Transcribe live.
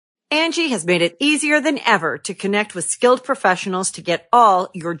Angie has made it easier than ever to connect with skilled professionals to get all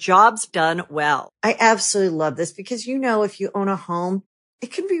your jobs done well. I absolutely love this because, if you own a home,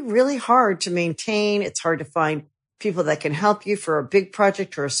 it can be really hard to maintain. It's hard to find people that can help you for a big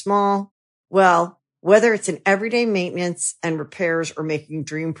project or a small. Well, whether it's in everyday maintenance and repairs or making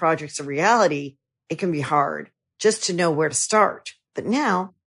dream projects a reality, it can be hard just to know where to start. But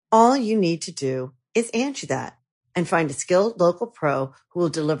now, all you need to do is Angie that and find a skilled local pro who will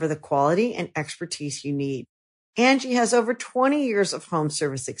deliver the quality and expertise you need. Angie has over 20 years of home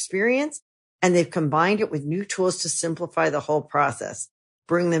service experience, and they've combined it with new tools to simplify the whole process.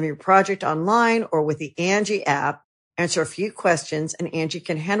 Bring them your project online or with the Angie app, answer a few questions, and Angie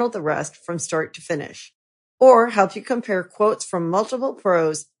can handle the rest from start to finish. Or help you compare quotes from multiple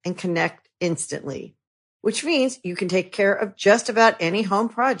pros and connect instantly, which means you can take care of just about any home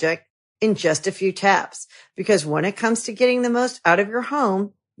project in just a few taps. Because when it comes to getting the most out of your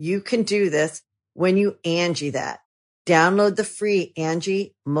home, you can do this when you Angie that. Download the free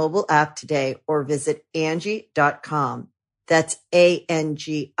Angie mobile app today or visit Angie.com. That's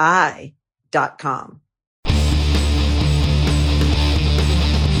ANGI.com.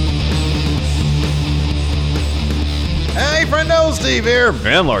 Hey, friendo, Steve here.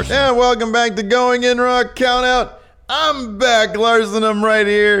 And Larson. Yeah, welcome back to Going In Rock Countout. I'm back, Larson. I'm right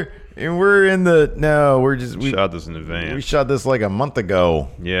here. And we're in the... No, we shot this in advance. We shot this like a month ago.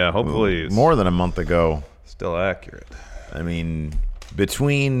 Yeah, hopefully it's more than a month ago. Still accurate. I mean,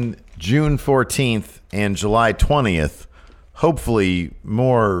 between June 14th and July 20th, hopefully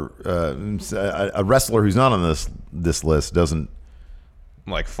more... a wrestler who's not on this list doesn't...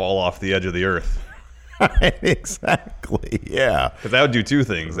 Like fall off the edge of the earth. Exactly, yeah. Because that would do two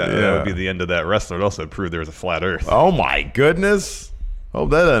things. That would be the end of that wrestler. It also prove there's a flat earth. Oh, my goodness.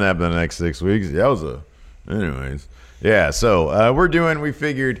 Hope that doesn't happen in the next 6 weeks. Anyways. Yeah, so we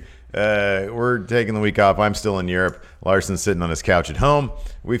figured we're taking the week off. I'm still in Europe. Larson's sitting on his couch at home.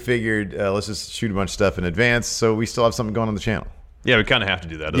 We figured let's just shoot a bunch of stuff in advance so we still have something going on the channel. Yeah, we kind of have to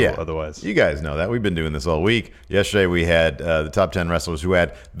do that otherwise. You guys know that. We've been doing this all week. Yesterday we had the top 10 wrestlers who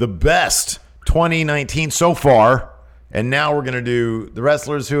had the best 2019 so far. And now we're going to do the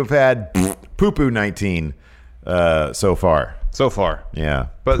wrestlers who have had poo-poo 19 so far. So far. Yeah.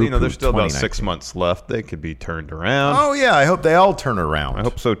 But, there's still about 6 months left. They could be turned around. Oh, yeah. I hope they all turn around. I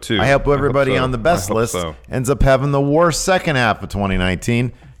hope so, too. I hope everybody on the best list ends up having the worst second half of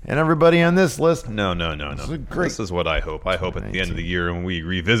 2019. And everybody on this list. No. This is what I hope. I hope at the end of the year when we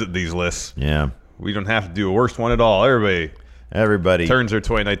revisit these lists, we don't have to do a worst one at all. Everybody turns their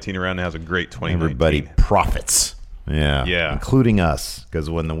 2019 around and has a great 2019. Everybody profits. Yeah. Including us. Because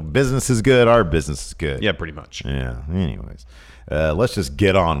when the business is good, our business is good. Yeah, pretty much. Yeah. Anyways, let's just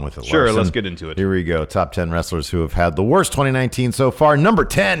get on with it. Sure, Larson. Let's get into it. Here we go. Top 10 wrestlers who have had the worst 2019 so far. Number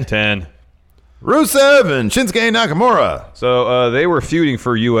 10. Rusev and Shinsuke Nakamura. So they were feuding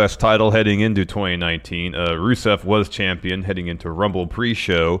for U.S. title heading into 2019. Rusev was champion heading into Rumble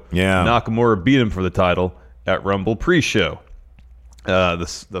pre-show. Yeah. Nakamura beat him for the title at Rumble pre-show.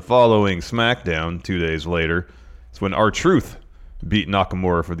 The following SmackDown 2 days later is when R-Truth beat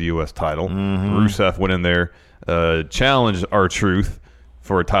Nakamura for the U.S. title. Rusev went in there, challenged R-Truth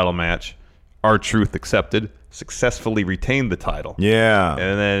for a title match. R-Truth accepted, successfully retained the title. Yeah.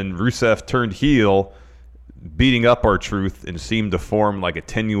 And then Rusev turned heel, beating up R-Truth, and seemed to form like a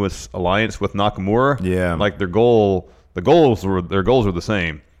tenuous alliance with Nakamura. Yeah. Like their goals were the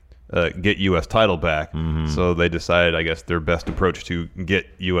same. Get U.S. title back. So they decided, I guess, their best approach to get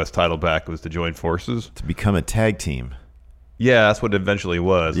U.S. title back was to join forces. To become a tag team. Yeah, that's what it eventually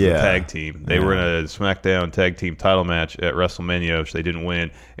was, the tag team. They were in a SmackDown tag team title match at WrestleMania, which they didn't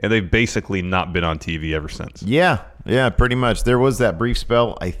win, and they've basically not been on TV ever since. Yeah, pretty much. There was that brief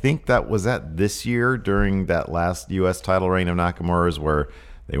spell, I think that was this year during that last U.S. title reign of Nakamura's where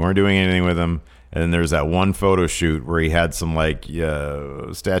they weren't doing anything with him. And then there's that one photo shoot where he had some like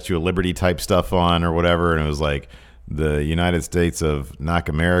Statue of Liberty type stuff on or whatever, and it was like the United States of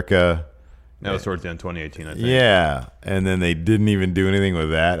America. That was towards the end of 2018, I think. Yeah, and then they didn't even do anything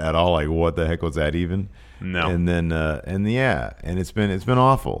with that at all. Like, what the heck was that even? No. And then and it's been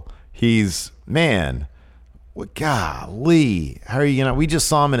awful. Golly, how are you gonna? We just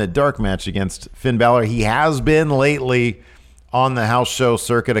saw him in a dark match against Finn Balor. He has been lately on the house show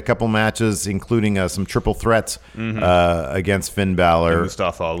circuit, a couple matches, including some triple threats against Finn Balor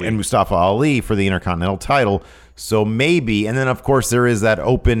and Mustafa Ali for the Intercontinental title. So maybe, and then of course there is that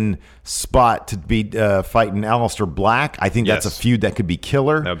open spot to be fighting Aleister Black. I think that's a feud that could be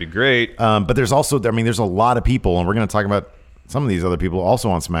killer. That would be great. But there's also, there's a lot of people, and we're going to talk about some of these other people also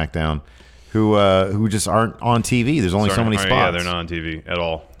on SmackDown who just aren't on TV. There's only so many spots. Yeah, they're not on TV at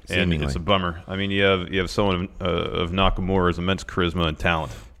all. And seemingly. it's a bummer. I mean, you have someone of Nakamura's immense charisma and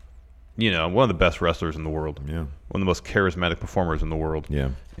talent. One of the best wrestlers in the world. Yeah. One of the most charismatic performers in the world. Yeah.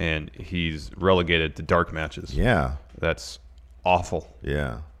 And he's relegated to dark matches. Yeah. That's awful.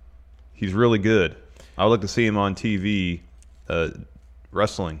 Yeah. He's really good. I would like to see him on TV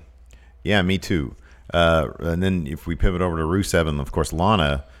wrestling. Yeah, me too. And then if we pivot over to Rusev and, of course,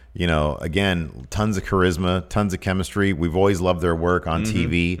 Lana, again, tons of charisma, tons of chemistry. We've always loved their work on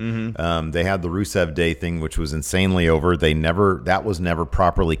TV. They had the Rusev Day thing, which was insanely over. That was never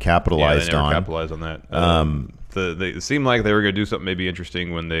properly capitalized they never on. capitalized on that. They seemed like they were going to do something maybe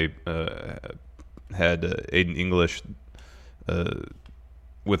interesting when they had Aiden English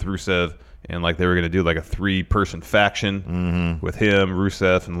with Rusev, and like they were going to do like a 3-person faction with him,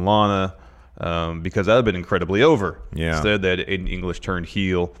 Rusev, and Lana. Because that would have been incredibly over. Yeah. Instead, they had Aiden English turned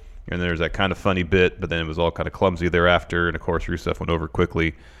heel, and there's that kind of funny bit, but then it was all kind of clumsy thereafter, and of course Rusev went over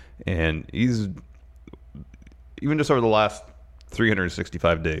quickly, and he's even just over the last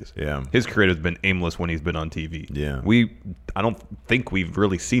 365 days. Yeah. His career has been aimless when he's been on TV. Yeah. I don't think we've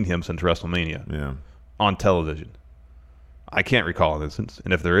really seen him since WrestleMania. Yeah. On television. I can't recall an instance,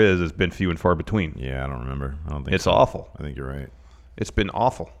 and if there is, it's been few and far between. Yeah, I don't remember. I don't think it's so. awful. I think you're right. It's been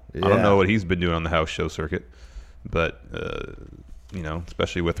awful. Yeah. I don't know what he's been doing on the house show circuit, but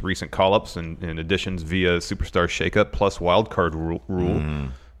especially with recent call-ups and additions via Superstar Shakeup plus wildcard rule. I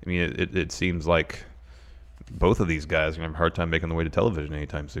mean, it seems like both of these guys are going to have a hard time making the way to television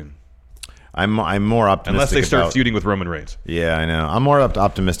anytime soon. I'm more optimistic unless they start about, feuding with Roman Reigns. Yeah, I know. I'm more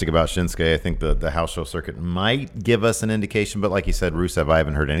optimistic about Shinsuke. I think the house show circuit might give us an indication, but like you said, Rusev, I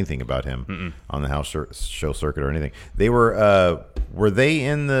haven't heard anything about him on the house show circuit or anything. They were they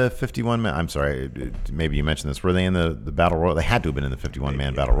in the 51-man? I'm sorry, maybe you mentioned this. Were they in the Battle Royal? They had to have been in the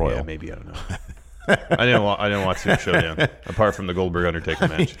 51-man Battle Royal. Yeah, maybe. I don't know. I didn't watch the showdown apart from the Goldberg Undertaker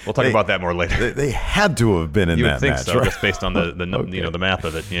match. We'll talk about that more later. They had to have been in you that would think match, so, right? just based on the Okay. the math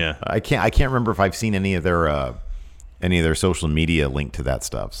of it. Yeah, I can't remember if I've seen any of their social media linked to that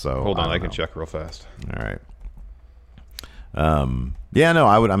stuff. So hold on, I can know. check real fast. All right. Yeah, no,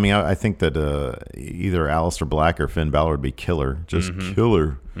 I would. I mean, I think that either Aleister Black or Finn Balor would be killer, just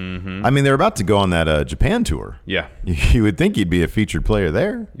killer. I mean, they're about to go on that Japan tour. Yeah, You would think he'd be a featured player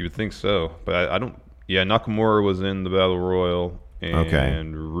there. you would think so, but I don't. Yeah, Nakamura was in the Battle Royal,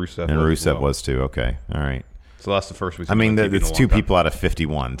 and Rusev was too. Okay, all right. So that's the first we. I mean, on TV in it's a two long time. people out of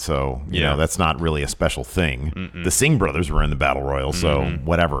 51, so you know that's not really a special thing. The Singh brothers were in the Battle Royal, so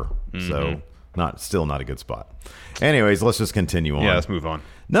whatever. So still not a good spot. Anyways, let's just continue on. Yeah, let's move on.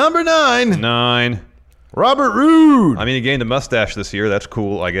 Number 9, Robert Roode. I mean, he gained a mustache this year. That's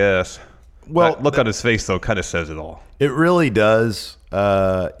cool, I guess. Well, That look on his face though kind of says it all. It really does.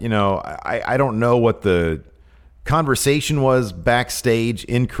 I don't know what the conversation was backstage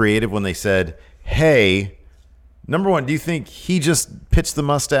in creative when they said, hey, number one, do you think he just pitched the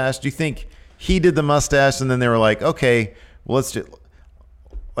mustache? Do you think he did the mustache? And then they were like, okay, well, let's just,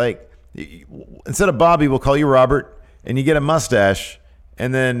 like, instead of Bobby, we'll call you Robert, and you get a mustache,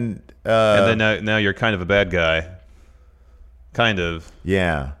 and then... and then now you're kind of a bad guy. Kind of.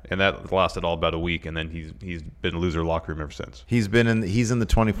 Yeah. And that lasted all about a week, and then he's been a loser locker room ever since. He's in the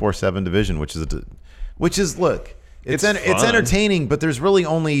 24/7 division, which is look, it's fun. entertaining, but there's really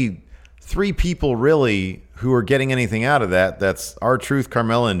only 3 people really who are getting anything out of that. That's R-Truth,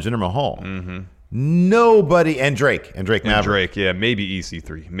 Carmella, and Jinder Mahal. Nobody, and Drake Maverick. And Drake, yeah, maybe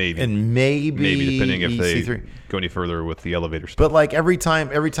EC3, maybe, and maybe depending if they EC3. go any further with the elevator stuff. But like every time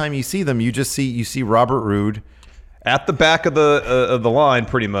you see them, you see Robert Roode at the back of the line,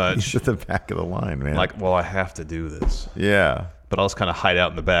 pretty much. He's at the back of the line, man. Like, well, I have to do this. Yeah. But I'll just kind of hide out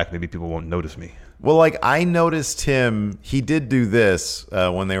in the back. Maybe people won't notice me. Well, like I noticed him. He did do this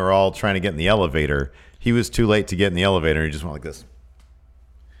when they were all trying to get in the elevator. He was too late to get in the elevator. He just went like this.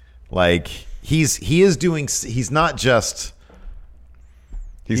 Like he is doing. He's not just.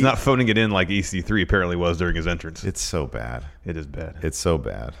 He's not phoning it in like EC3 apparently was during his entrance. It's so bad. It is bad. It's so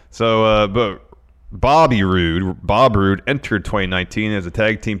bad. So, but Bob Roode entered 2019 as a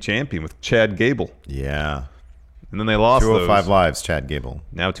tag team champion with Chad Gable. Yeah. And then they lost 205 Lives, Chad Gable.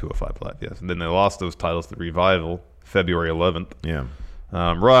 Now 205 Live, yes. And then they lost those titles to Revival February 11th. Yeah.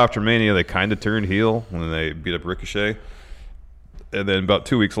 Raw after Mania, they kind of turned heel when they beat up Ricochet. And then about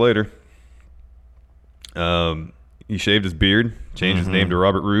 2 weeks later, he shaved his beard, changed his name to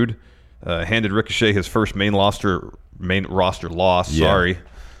Robert Roode, handed Ricochet his first main roster loss. Yeah. Sorry.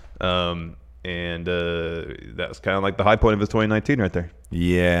 And that was kind of like the high point of his 2019 right there.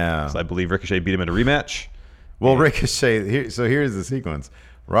 Yeah. So I believe Ricochet beat him in a rematch. Well, Ricochet. Here's the sequence.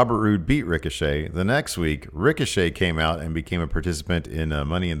 Robert Roode beat Ricochet. The next week, Ricochet came out and became a participant in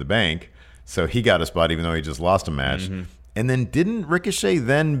Money in the Bank. So he got a spot even though he just lost a match. Mm-hmm. And then didn't Ricochet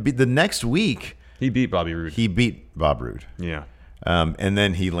then the next week? He beat Bobby Roode. He beat Bob Roode. Yeah. And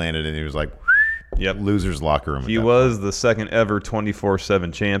then he landed and he was like, yep, loser's locker room. He was the second ever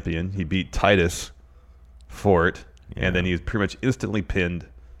 24/7 champion. He beat Titus for it. Yeah. And then he was pretty much instantly pinned.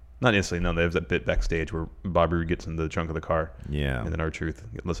 Not instantly, no. There's that bit backstage where Bob Roode gets in the trunk of the car. Yeah. And then R-Truth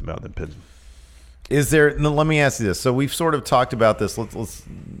gets him out and then pins him. Is there? No, let me ask you this. So we've sort of talked about this. Let's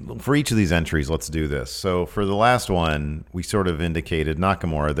for each of these entries, let's do this. So for the last one, we sort of indicated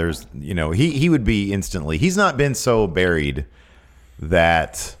Nakamura. There's, he would be instantly. He's not been so buried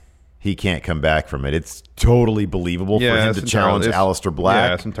that he can't come back from it. It's totally believable for him to challenge Aleister Black.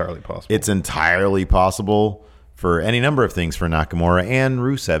 Yeah, it's entirely possible. It's entirely possible for any number of things for Nakamura and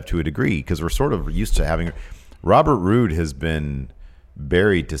Rusev to a degree, because we're sort of used to having. Robert Roode has been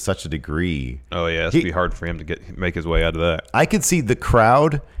buried to such a degree. Oh yeah, it's gonna be hard for him to make his way out of that. I could see the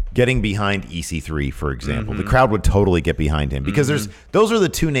crowd getting behind EC3, for example. Mm-hmm. The crowd would totally get behind him because those are the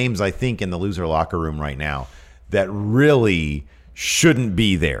two names I think in the loser locker room right now that really shouldn't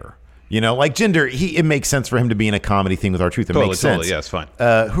be there. Like Jinder, it makes sense for him to be in a comedy thing with R-Truth. It makes sense. Totally, yeah, it's fine.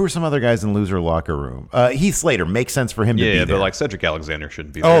 Who are some other guys in loser locker room? Heath Slater makes sense for him to be there. Yeah, but like Cedric Alexander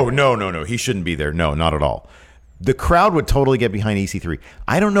shouldn't be there. Oh, no. He shouldn't be there. No, not at all. The crowd would totally get behind EC3.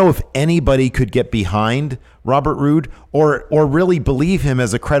 I don't know if anybody could get behind Robert Roode or really believe him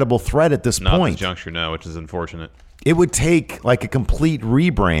as a credible threat at this point. Not this juncture, no, which is unfortunate. It would take like a complete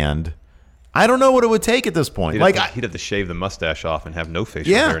rebrand. I don't know what it would take at this point. He'd have to shave the mustache off and have no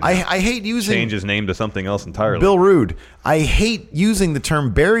facial hair. Yeah, I hate using... Change his name to something else entirely. Bill Roode. I hate using the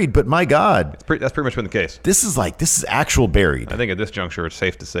term buried, but my God. That's pretty much been the case. This is actual buried. I think at this juncture, it's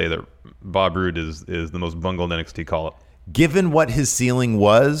safe to say that Bob Roode is the most bungled NXT call-up. Given what his ceiling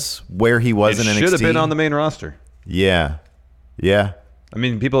was, where he was in NXT... should have been on the main roster. Yeah. Yeah. I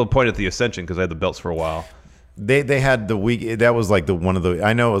mean, people have pointed at the Ascension because they had the belts for a while. They had the week that was like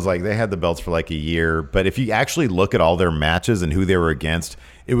I know it was like they had the belts for like a year, but if you actually look at all their matches and who they were against,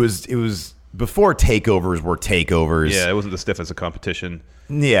 it was before takeovers were takeovers. Yeah, it wasn't the stiffest of competition.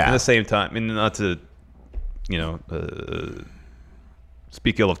 Yeah. At the same time, I mean, not to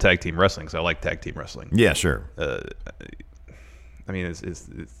speak ill of tag team wrestling, because I like tag team wrestling. Yeah, sure. I mean, it's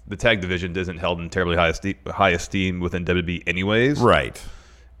the tag division isn't held in terribly high esteem within WWE anyways. Right.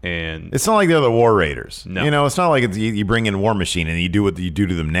 And it's not like they're the War Raiders. No. It's not like you bring in War Machine and you do what you do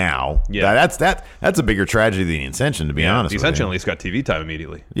to them now. Yeah. That's a bigger tragedy than the Ascension, to be honest. The Ascension at least got TV time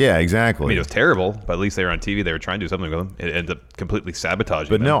immediately. Yeah, exactly. I mean, it was terrible, but at least they were on TV. They were trying to do something with them. It ended up completely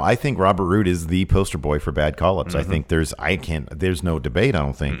sabotaging them. No, I think Robert Roode is the poster boy for bad call-ups. I think there's no debate, I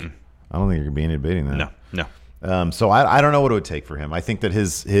don't think. Mm-mm. I don't think there could be any debating that. No. So I don't know what it would take for him. I think that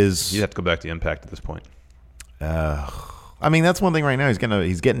his you'd have to go back to Impact at this point. I mean, that's one thing right now.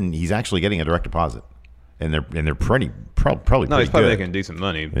 He's actually getting a direct deposit, and they're probably pretty no, he's probably good. making decent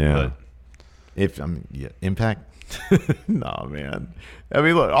money. Yeah. But Impact. No, man. I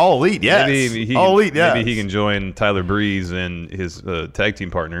mean, look, All Elite, yes. All Elite, yes. Maybe he can join Tyler Breeze and his tag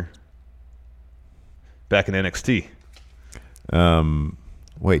team partner back in NXT.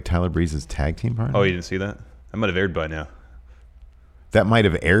 Wait, Tyler Breeze's tag team partner? Oh, you didn't see that? That might have aired by now. That might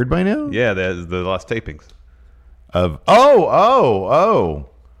have aired by now? Yeah, that's the last tapings. No,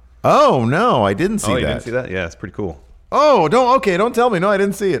 I didn't see that. Oh, you didn't see that? Yeah, it's pretty cool. Oh, don't tell me. No, I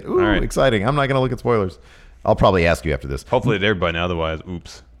didn't see it. Ooh, all right. Exciting. I'm not going to look at spoilers. I'll probably ask you after this. Hopefully it aired by now, otherwise,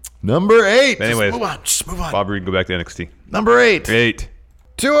 oops. Number 8. But anyways, just move on. Bob Roode, go back to NXT. Number 8.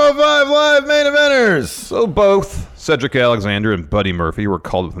 205 Live main eventers. So both Cedric Alexander and Buddy Murphy were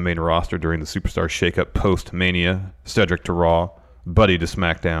called up to the main roster during the Superstar Shakeup post-Mania. Cedric to Raw, Buddy to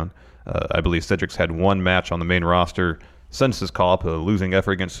SmackDown. I believe Cedric's had one match on the main roster since his call-up, a losing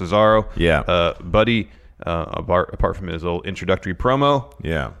effort against Cesaro. Yeah. Buddy, apart from his old introductory promo,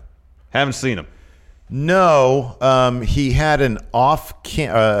 haven't seen him. No, he had an off-air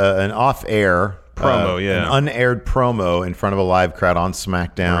promo, an unaired promo in front of a live crowd on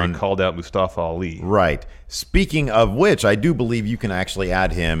SmackDown. Where he called out Mustafa Ali. Right. Speaking of which, I do believe you can actually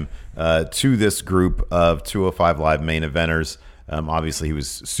add him to this group of 205 Live main eventers. Obviously, he was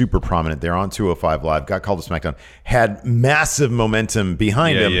super prominent there on 205 Live, got called to SmackDown, had massive momentum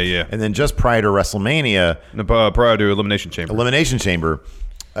behind him. Yeah. And then just prior to WrestleMania... prior to Elimination Chamber,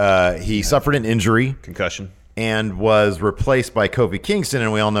 he suffered an injury. Concussion. and was replaced by Kofi Kingston,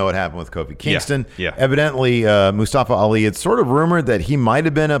 and we all know what happened with Kofi Kingston. Yeah. Evidently, Mustafa Ali, it's sort of rumored that he might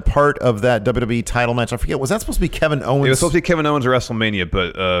have been a part of that WWE title match. I forget, was that supposed to be Kevin Owens? It was supposed to be Kevin Owens at WrestleMania,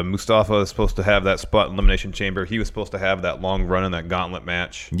 but Mustafa is supposed to have that spot in Elimination Chamber. He was supposed to have that long run in that gauntlet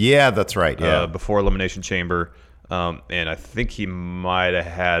match. Yeah, that's right. Yeah, before Elimination Chamber. And I think he might have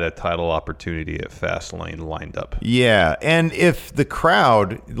had a title opportunity at Fastlane lined up. Yeah, and if the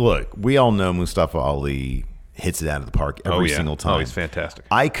crowd, look, we all know Mustafa Ali hits it out of the park every single time. Oh, he's fantastic.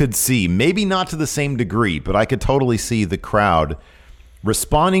 I could see, maybe not to the same degree, but I could totally see the crowd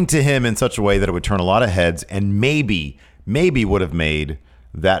responding to him in such a way that it would turn a lot of heads and maybe would have made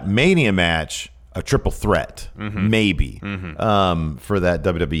that Mania match a triple threat, maybe, for that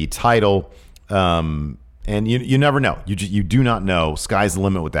WWE title. And you never know. You do not know. Sky's the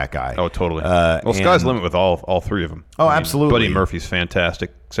limit with that guy. Oh, totally. Well, sky's the limit with all three of them. Oh, absolutely. Buddy Murphy's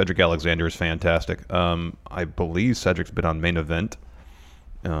fantastic. Cedric Alexander is fantastic. I believe Cedric's been on Main Event.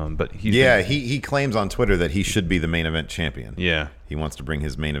 But he claims on Twitter that he should be the Main Event champion. Yeah. He wants to bring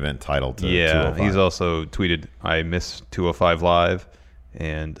his Main Event title to 205. He's also tweeted, I miss 205 Live,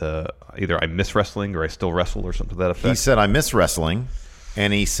 and either I miss wrestling or I still wrestle or something to that effect. He said, I miss wrestling.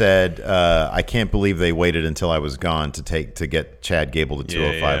 And he said, I can't believe they waited until I was gone to get Chad Gable to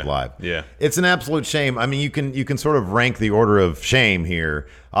 205 Live. Yeah. It's an absolute shame. I mean, you can sort of rank the order of shame here.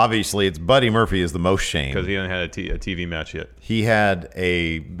 Obviously, it's Buddy Murphy is the most shame. Because he hasn't had a TV match yet. He had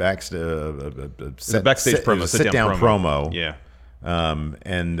a backstage promo, sit-down promo. Yeah.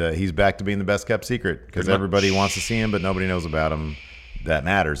 And he's back to being the best-kept secret because everybody wants to see him, but nobody knows about him. That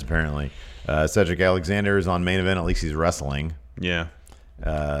matters, apparently. Cedric Alexander is on Main Event. At least he's wrestling. Yeah.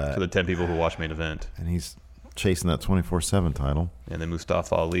 For the 10 people who watch Main Event. And he's chasing that 24/7 title. And then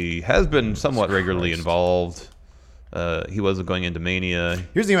Mustafa Ali has been somewhat regularly involved. He wasn't going into Mania.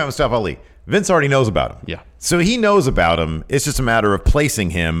 Here's the thing about Mustafa Ali. Vince already knows about him. Yeah. So he knows about him. It's just a matter of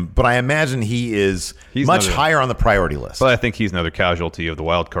placing him. But I imagine he's much higher on the priority list. But I think he's another casualty of the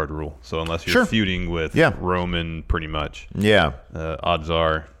wild card rule. So unless you're feuding with Roman pretty much, odds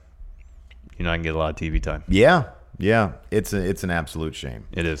are you're not going to get a lot of TV time. Yeah, it's an absolute shame.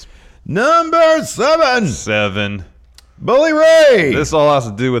 It is. Number 7. Bully Ray. This all has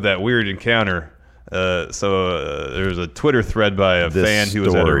to do with that weird encounter. There's a Twitter thread by a fan who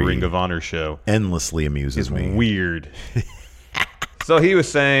was at a Ring of Honor show. Endlessly amuses me. Weird. So he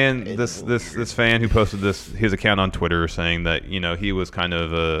was saying this fan who posted his account on Twitter saying that he was kind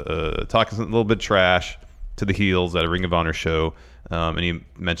of talking a little bit trash to the heels at a Ring of Honor show. And he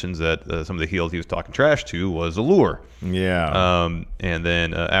mentions that some of the heels he was talking trash to was Allure. Yeah. And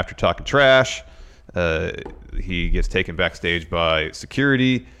then after talking trash, he gets taken backstage by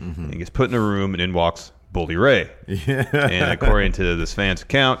security. And he gets put in a room, and in walks Bully Ray. Yeah. And according to this fan's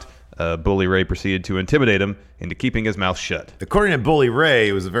account, Bully Ray proceeded to intimidate him into keeping his mouth shut. According to Bully Ray,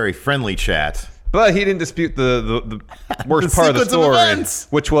 it was a very friendly chat. But he didn't dispute the worst part of the story,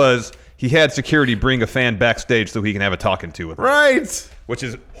 which was he had security bring a fan backstage so he can have a talking to with him. Right. Which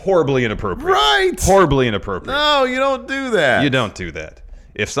is horribly inappropriate. Right. Horribly inappropriate. No, you don't do that. You don't do that.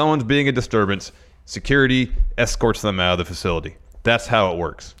 If someone's being a disturbance, security escorts them out of the facility. That's how it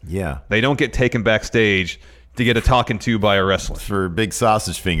works. Yeah. They don't get taken backstage to get a talking to by a wrestler. For big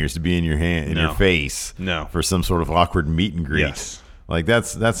sausage fingers to be in your hand, in your face. No. For some sort of awkward meet and greet. Yes. Like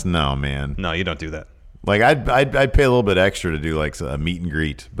that's no, man. No, you don't do that. Like I'd pay a little bit extra to do like a meet and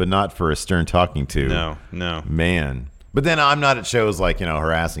greet, but not for a stern talking to. No. Man. But then I'm not at shows like,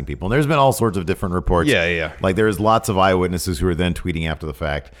 harassing people. And there's been all sorts of different reports. Yeah. Like there's lots of eyewitnesses who are then tweeting after the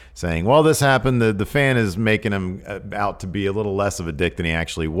fact saying, well, this happened. The fan is making him out to be a little less of a dick than he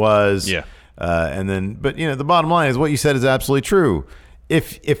actually was. Yeah. But the bottom line is what you said is absolutely true.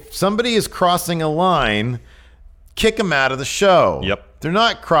 If somebody is crossing a line, kick them out of the show. Yep. If they're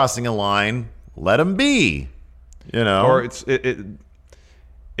not crossing a line, let them be. Or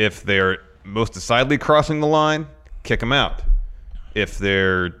if they're most decidedly crossing the line, kick them out. If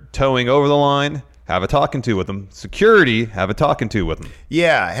they're towing over the line, have a talking to with them. Security, have a talking to with them.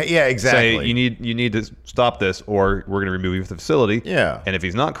 Yeah, exactly. Say you need to stop this, or we're going to remove you from the facility. Yeah. And if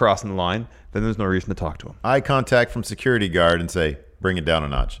he's not crossing the line, then there's no reason to talk to him. Eye contact from security guard and say, bring it down a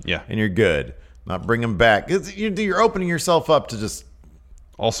notch. Yeah. And you're good. Not bring him back. You're opening yourself up to just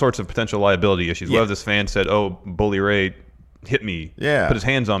all sorts of potential liability issues. Yeah. What if this fan said, "Oh, Bully Ray hit me. Yeah. Put his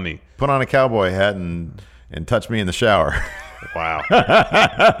hands on me. Put on a cowboy hat and touch me in the shower." Wow.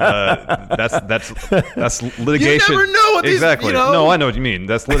 That's litigation. You never know what these, exactly. No, I know what you mean.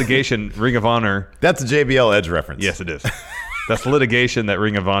 That's litigation. Ring of Honor. That's a JBL Edge reference. Yes, it is. That's litigation that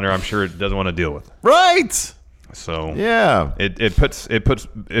Ring of Honor, I'm sure, doesn't want to deal with. Right. So yeah, it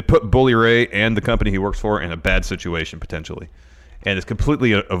put Bully Ray and the company he works for in a bad situation potentially, and it's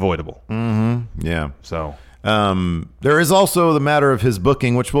completely avoidable. yeah. So there is also the matter of his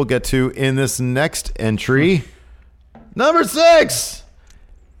booking, which we'll get to in this next entry. Number 6.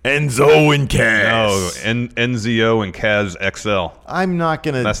 Enzo and Kaz. NZO and Kaz XL. I'm not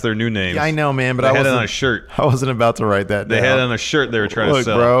gonna. That's their new names. Yeah, I know, man, but they I had wasn't it on a shirt. I wasn't about to write that down. They had it on a shirt they were trying to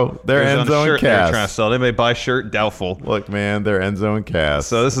sell. Look, bro, they're It was on a Enzo and shirt they were Kaz. trying to sell. Anybody buy shirt? Doubtful. Look, man, they're Enzo and Kaz.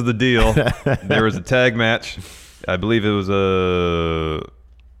 So this is the deal. There was a tag match. I believe it was a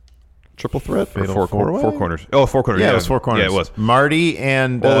triple threat, four corners. Oh, four corners. Yeah, it was 4 corners. Yeah, it was. Marty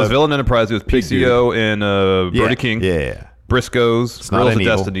and Well, it was Villain Enterprise. It was PCO and Brody King. Yeah. Briscoes. Not Girls an of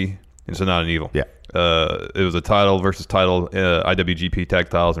evil. Destiny. It's not an evil. Yeah. It was a title versus title, IWGP tag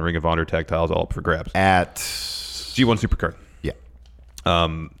titles and Ring of Honor tag titles all up for grabs. At G1 Supercard. Yeah.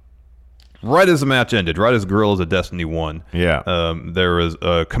 Right as the match ended, right as Guerrillas of Destiny won, Yeah. there was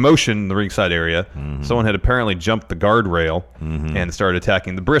a commotion in the ringside area. Someone had apparently jumped the guardrail and started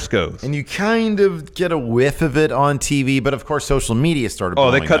attacking the Briscoes. And you kind of get a whiff of it on TV, but of course social media started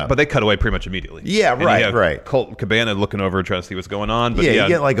blowing up. But they cut away pretty much immediately. Yeah, And right, you have right. Colt Cabana looking over trying to see what's going on. But Yeah, yeah, you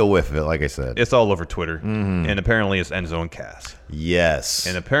get like a whiff of it, like I said. it's all over Twitter. And apparently it's Enzo and Cass. Yes.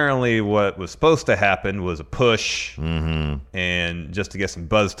 And apparently what was supposed to happen was a push and just to get some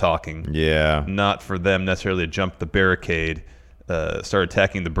buzz talking. Yeah. Not for them necessarily to jump the barricade, start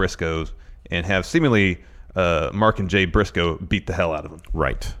attacking the Briscoes, and have seemingly Mark and Jay Briscoe beat the hell out of them.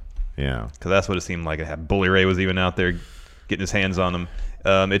 Right. Yeah. Because that's what it seemed like. It had Bully Ray was even out there getting his hands on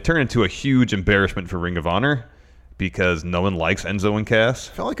them. It turned into a huge embarrassment for Ring of Honor because no one likes Enzo and Cass.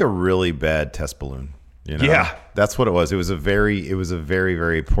 Felt like a really bad test balloon. You know? Yeah. That's what it was. It was a very,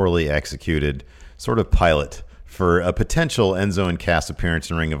 very poorly executed sort of pilot for a potential Enzo and Cass appearance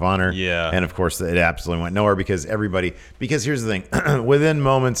in Ring of Honor. Yeah. And of course, it absolutely went nowhere because here's the thing, within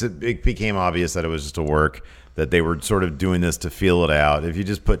moments, it became obvious that it was just a work, that they were sort of doing this to feel it out. If you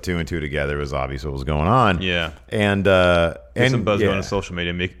just put 2 and 2 together, it was obvious what was going on. Yeah. And Some buzz yeah. going to social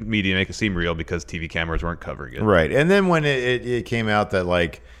media, make it seem real because TV cameras weren't covering it. Right. And then when it came out that,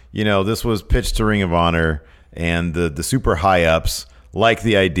 like, you know, this was pitched to Ring of Honor and the super high ups liked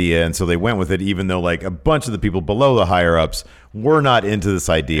the idea, and so they went with it, even though like a bunch of the people below the higher ups were not into this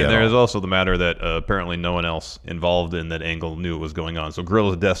idea. And there is also the matter that apparently no one else involved in that angle knew what was going on. So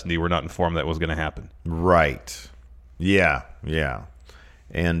Guerrillas of Destiny were not informed that was going to happen. Right. Yeah. Yeah.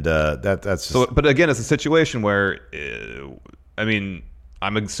 And that's just, So, but again, it's a situation where, I mean,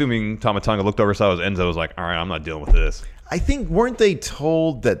 I'm assuming Tamatanga looked over, saw it was Enzo, was like, all right, I'm not dealing with this. I think, weren't they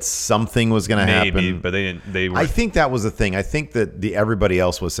told that something was going to happen? Maybe, but they didn't. They were. I think that was the thing. I think that everybody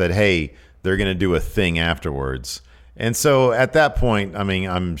else was said, hey, they're going to do a thing afterwards. And so at that point, I mean,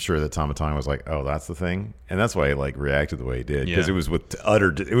 I'm sure that Tamatanga was like, oh, that's the thing. And that's why he like reacted the way he did. Because Yeah. it was with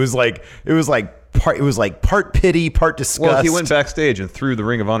it was like part pity, part disgust. Well, he went backstage and threw the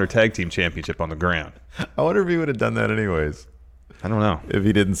Ring of Honor Tag Team Championship on the ground. I wonder if he would have done that anyways. I don't know. If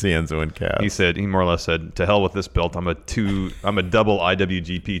he didn't see Enzo and Cass. He more or less said, to hell with this belt. I'm a double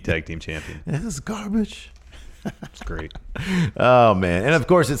IWGP Tag Team Champion. This is garbage. It's great. Oh, man. And of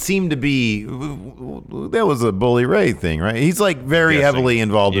course, it seemed to be that was a Bully Ray thing, right? He's like very Guessing. heavily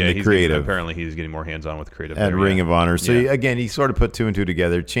involved in the creative. Apparently, he's getting more hands-on with creative at there, Ring yeah. of Honor. So Yeah. again, he sort of put 2 and 2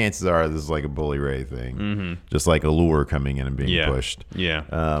 together. Chances are this is like a Bully Ray thing, just like Allure coming in and being pushed. Yeah.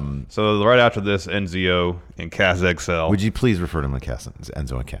 So right after this, NZO and Cass XL. Would you please refer to them as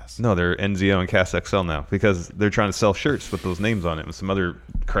Enzo and Cass? No, they're NZO and Cass XL now because they're trying to sell shirts with those names on it and some other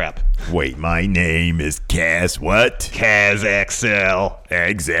crap. Wait, my name is Cass. What? Cass XL.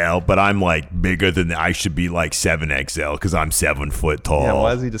 XL, but I'm like bigger than I should be like 7XL because I'm 7 foot tall. Yeah,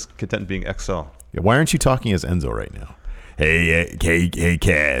 why is he just content being XL? Why aren't you talking as Enzo right now? Hey,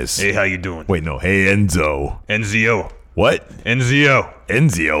 Cass. Hey, how you doing? Wait, no. Hey, Enzo. NZO. What? NZO.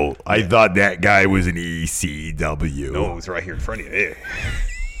 Enzo. I thought that guy was an ECW. No, it's right here in front of you. Hey,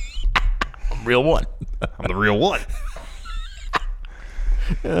 Real one. I'm the real one.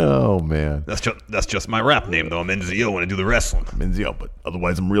 Oh, man. That's just my rap name, though. I'm NZO when I do the wrestling. I'm Enzo, but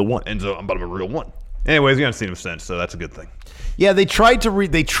otherwise I'm real one. Enzo, I'm a real one. Anyways, you haven't seen him since, so that's a good thing. Yeah, they tried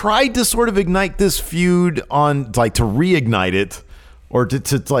to sort of ignite this feud on, like, to reignite it or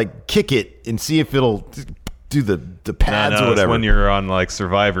to like kick it and see if it'll do the pads or It's whatever. when you're on like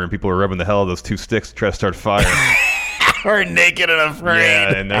Survivor and people are rubbing the hell out of those 2 sticks to try to start a fire. Or naked and afraid.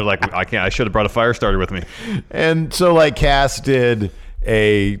 Yeah, and they're like, I should have brought a fire starter with me. And so like Cass did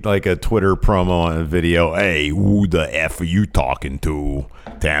a Twitter promo on a video. Hey, who the F are you talking to?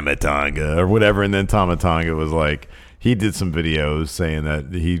 Tamatanga or whatever. And then Tamatanga was like, he did some videos saying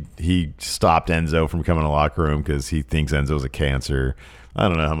that he stopped Enzo from coming to the locker room because he thinks Enzo's a cancer. I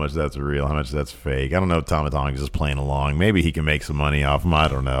don't know how much that's real, how much that's fake. I don't know if Tama Tonga's just playing along. Maybe he can make some money off him. I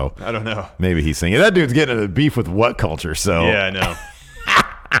don't know. Maybe he's saying that dude's getting into beef with What Culture. So yeah, I know.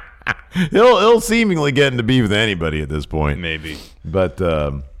 he'll seemingly get into beef with anybody at this point. Maybe, but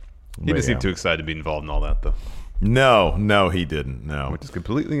he didn't seem too excited to be involved in all that, though. No, he didn't. No, which is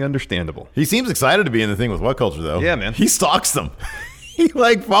completely understandable. He seems excited to be in the thing with What Culture, though. Yeah, man. He stalks them. He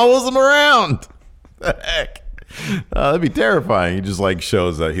follows them around. The heck. That'd be terrifying. He just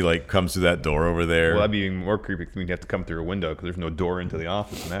shows that he comes through that door over there. Well, that'd be even more creepy because we'd have to come through a window because there's no door into the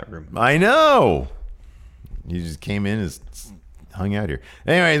office in that room. I know. He just came in and hung out here.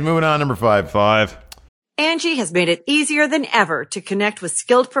 Anyways, moving on. Number 5. Angie has made it easier than ever to connect with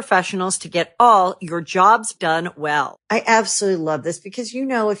skilled professionals to get all your jobs done well. I absolutely love this because,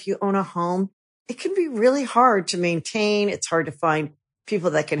 if you own a home, it can be really hard to maintain. It's hard to find people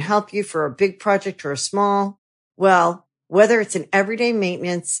that can help you for a big project or a small. Well, whether it's in everyday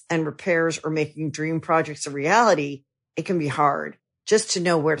maintenance and repairs or making dream projects a reality, it can be hard just to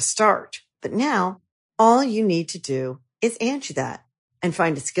know where to start. But now, all you need to do is Angie that and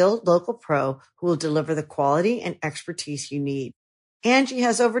find a skilled local pro who will deliver the quality and expertise you need. Angie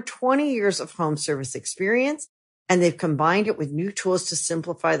has over 20 years of home service experience, and they've combined it with new tools to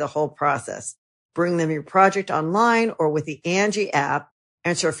simplify the whole process. Bring them your project online or with the Angie app.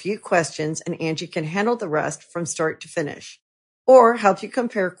 Answer a few questions, and Angie can handle the rest from start to finish. Or help you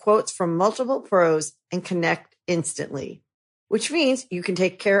compare quotes from multiple pros and connect instantly. Which means you can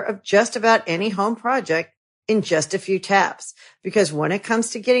take care of just about any home project in just a few taps. Because when it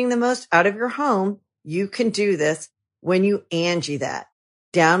comes to getting the most out of your home, you can do this when you Angie that.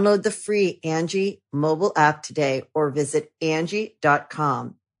 Download the free Angie mobile app today or visit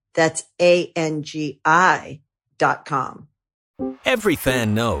Angie.com. That's ANGI.com. Every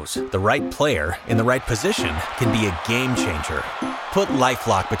fan knows the right player in the right position can be a game changer. Put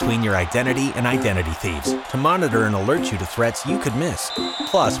LifeLock between your identity and identity thieves to monitor and alert you to threats you could miss.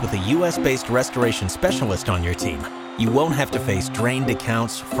 Plus, with a U.S.-based restoration specialist on your team, you won't have to face drained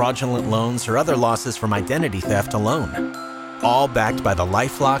accounts, fraudulent loans, or other losses from identity theft alone. All backed by the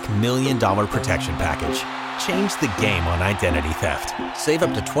LifeLock $1 Million Protection Package. Change the game on identity theft. Save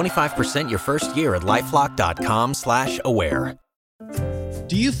up to 25% your first year at LifeLock.com/aware.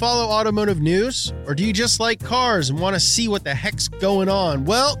 Do you follow automotive news? Or do you just like cars and want to see what the heck's going on?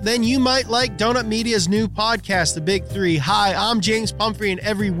 Well, then you might like Donut Media's new podcast, The Big Three. Hi, I'm James Pumphrey, and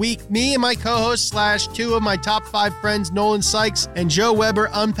every week, me and my co-host / two of my top 5 friends, Nolan Sykes and Joe Weber,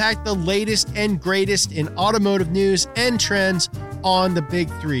 unpack the latest and greatest in automotive news and trends on The Big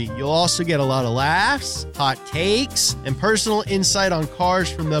Three. You'll also get a lot of laughs, hot takes, and personal insight on cars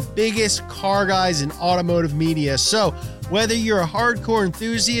from the biggest car guys in automotive media. So, whether you're a hardcore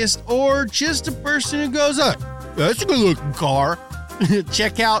enthusiast or just a person who goes, that's a good-looking car,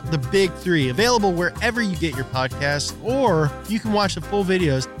 check out The Big Three, available wherever you get your podcasts, or you can watch the full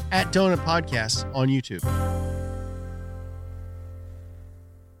videos at Donut Podcasts on YouTube.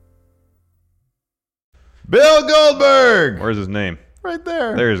 Bill Goldberg! Where's his name? Right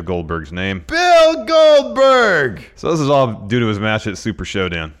there. There's Goldberg's name. Bill Goldberg! So this is all due to his match at Super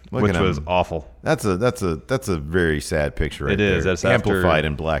Showdown, Look which at him. was awful. That's a very sad picture right It there. is. That's amplified after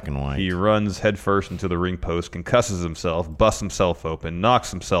in black and white. He runs headfirst into the ring post, concusses himself, busts himself open,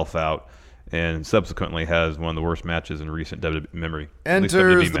 knocks himself out, and subsequently has one of the worst matches in recent WWE memory.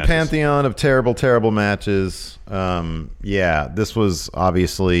 Enters the pantheon of terrible, terrible matches. This was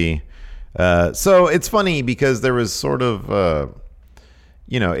obviously... so it's funny because there was sort of...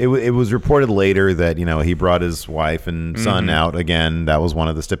 it was reported later that, he brought his wife and son out again. That was one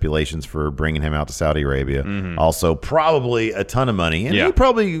of the stipulations for bringing him out to Saudi Arabia. Also, probably a ton of money. And he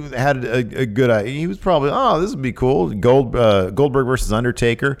probably had a good... He was probably, this would be cool. Goldberg versus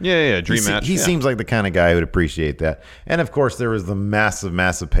Undertaker. Yeah, dream match. He seems like the kind of guy who would appreciate that. And, of course, there was the massive,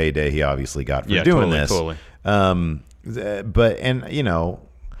 massive payday he obviously got for doing this. Totally.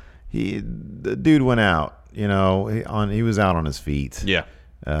 The dude went out. He was out on his feet. Yeah.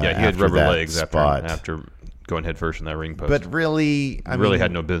 He had rubber legs after going head first in that ring post. But really, I mean,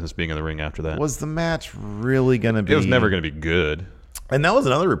 had no business being in the ring after that. Was the match really going to be... It was never going to be good. And that was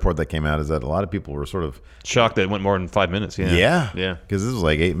another report that came out, is that a lot of people were sort of... shocked that it went more than 5 minutes. Yeah. Because this was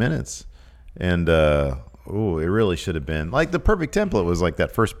like 8 minutes. And, it really should have been... Like, the perfect template was like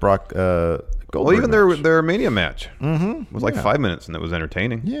that first Brock Goldberg Well, even match. their Mania match was like 5 minutes, and it was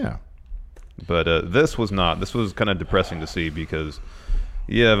entertaining. Yeah. But this was not. This was kind of depressing to see because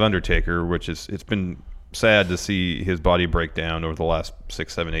you have Undertaker, which it's been sad to see his body break down over the last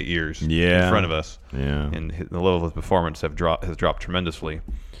 6, 7, 8 years in front of us. Yeah. And the level of his performance has dropped tremendously.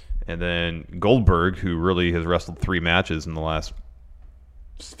 And then Goldberg, who really has wrestled 3 matches in the last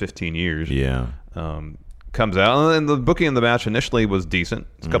 15 years. Yeah. Comes out, and the booking of the match initially was decent.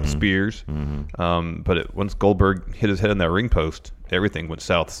 It's a couple spears. But once Goldberg hit his head on that ring post, everything went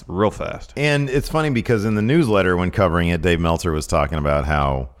south real fast. And it's funny because in the newsletter when covering it, Dave Meltzer was talking about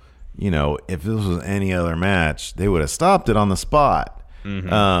how, if this was any other match, they would have stopped it on the spot.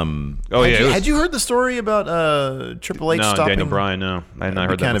 Had you heard the story about Triple H stopping? Daniel Bryan, no. I had not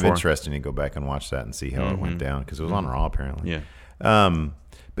heard that before. It's kind of interesting to go back and watch that and see how it went down because it was on Raw apparently. Yeah.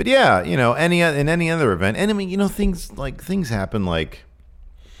 But yeah, in any other event, and I mean, things happen like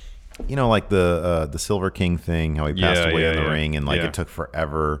the Silver King thing, how he passed away in the ring, and it took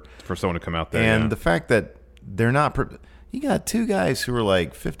forever for someone to come out there. And the fact that they're not, you got 2 guys who are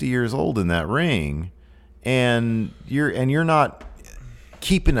like 50 years old in that ring, and you're not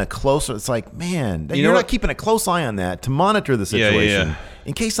keeping a close. It's like, man, you're not keeping a close eye on that to monitor the situation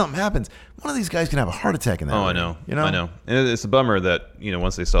in case something happens. One of these guys can have a heart attack in that. I know. I know. And it's a bummer that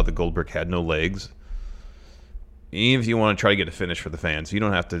once they saw that Goldberg had no legs, even if you want to try to get a finish for the fans, you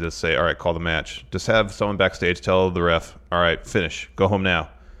don't have to just say, all right, call the match. Just have someone backstage tell the ref, all right, finish, go home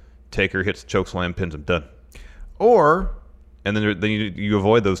now. Taker hits the chokeslam, pins him, done. And then you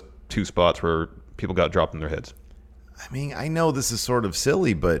avoid those 2 spots where people got dropped in their heads. I mean, I know this is sort of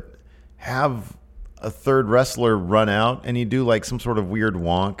silly, but have a third wrestler run out and you do like some sort of weird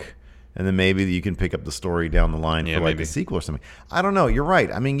wonk, and then maybe you can pick up the story down the line for like a sequel or something. I don't know. You're right.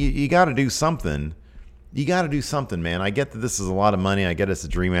 I mean, you got to do something. You got to do something, man. I get that this is a lot of money. I get it's a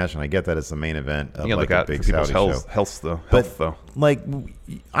dream match, and I get that it's the main event of like a big Saudi show. Health, though. Like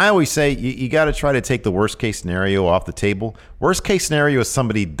I always say, you got to try to take the worst case scenario off the table. Worst case scenario is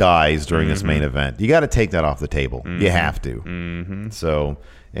somebody dies during this main event. You got to take that off the table. You have to. So,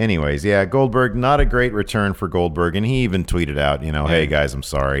 anyways, yeah, Goldberg, not a great return for Goldberg, and he even tweeted out, hey guys, I'm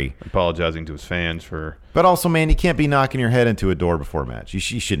sorry, apologizing to his fans for. But also, man, you can't be knocking your head into a door before a match. You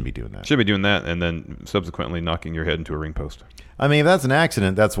shouldn't be doing that. Should be doing that, and then subsequently knocking your head into a ring post. I mean, if that's an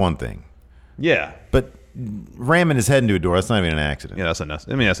accident, that's one thing. Yeah, but ramming his head into a door, that's not even an accident. Yeah, that's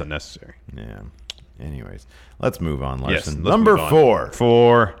unnecessary. Yeah. Anyways, let's move on, Larson. Yes, Number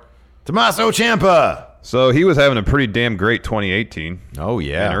 4. Tommaso Ciampa. So he was having a pretty damn great 2018. Oh,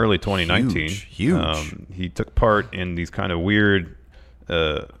 yeah. In early 2019. Huge. He took part in these kind of weird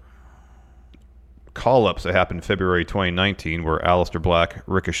call-ups that happened in February 2019 where Aleister Black,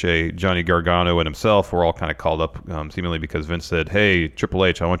 Ricochet, Johnny Gargano, and himself were all kind of called up seemingly because Vince said, hey, Triple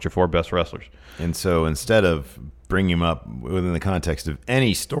H, I want your 4 best wrestlers. And so instead of bringing him up within the context of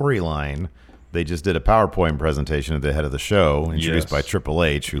any storyline, they just did a PowerPoint presentation at the head of the show, introduced by Triple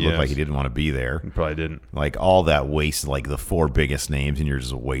H, who looked like he didn't want to be there. He probably didn't. Like all that waste, like the 4 biggest names, and you're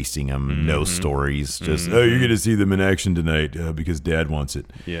just wasting them. No stories. Just, you're going to see them in action tonight because Dad wants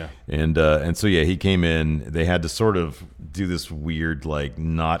it. Yeah. And so, he came in. They had to sort of do this weird, like,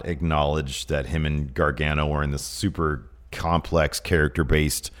 not acknowledge that him and Gargano were in this super complex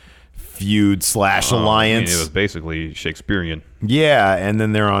character-based feud / alliance. I mean, it was basically Shakespearean. Yeah, and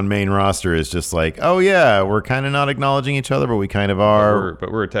then they're on main roster is just like, oh yeah, we're kind of not acknowledging each other, but we kind of are.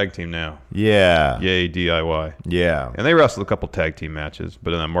 But we're a tag team now. Yeah. Yay, DIY. Yeah. And they wrestled a couple tag team matches,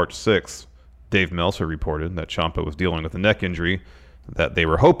 but on March 6th, Dave Meltzer reported that Ciampa was dealing with a neck injury that they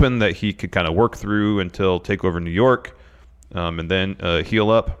were hoping that he could kind of work through until TakeOver New York and then heal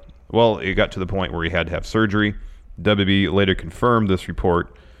up. Well, it got to the point where he had to have surgery. WWE later confirmed this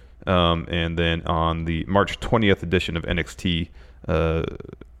report. And then on the March 20th edition of NXT,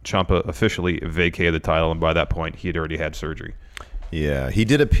 Ciampa officially vacated the title, and by that point, he had already had surgery. Yeah, he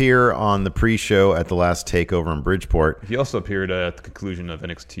did appear on the pre-show at the last TakeOver in Bridgeport. He also appeared at the conclusion of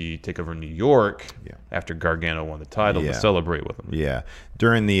NXT TakeOver New York after Gargano won the title to celebrate with him. Yeah,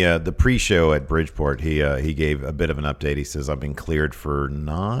 during the pre-show at Bridgeport, he gave a bit of an update. He says, "I've been cleared for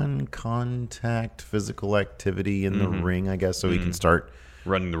non-contact physical activity in the ring, I guess, so he can start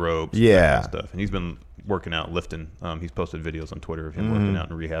running the ropes, that kind of stuff." And he's been working out, lifting. He's posted videos on Twitter of him working out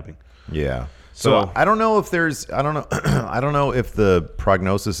and rehabbing. Yeah. So I don't know if I don't know if the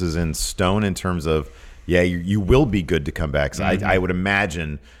prognosis is in stone in terms of, you will be good to come back. So I would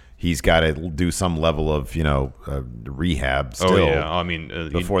imagine he's got to do some level of, rehab still. Oh, yeah. I mean,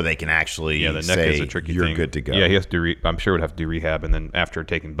 before they can actually the neck say is a tricky you're thing. good to go. Yeah, he has to I'm sure would have to do rehab, and then after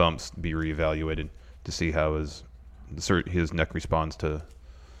taking bumps, be reevaluated to see how his neck responds to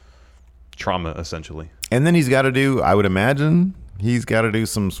trauma, essentially. And then he's got to do, I would imagine, he's got to do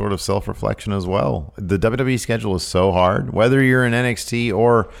some sort of self-reflection as well. The WWE schedule is so hard, whether you're in NXT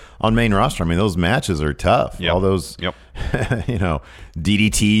or on main roster. I mean, those matches are tough. Yep. All those,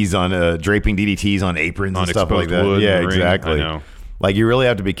 DDTs on draping DDTs on aprons and stuff like that. Yeah, exactly. I know. Like, you really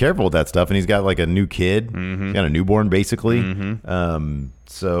have to be careful with that stuff. And he's got like a new kid, he's got a newborn basically.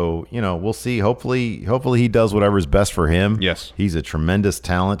 So, we'll see. Hopefully he does whatever's best for him. Yes. He's a tremendous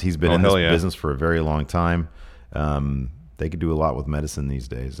talent. He's been in this business for a very long time. They could do a lot with medicine these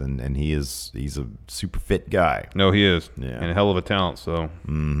days, and he's a super fit guy. No, he is. Yeah. And a hell of a talent, so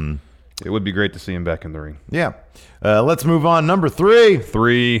it would be great to see him back in the ring. Yeah. Let's move on. Number 3.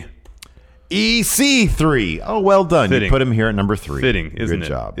 3. EC3. Oh, well done. Fitting. You put him here at number 3. Fitting, isn't it? Good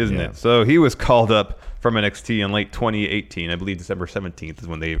job. Isn't it? So he was called up from NXT in late 2018. I believe December 17th is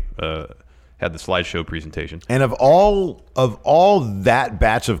when they had the slideshow presentation. And of all that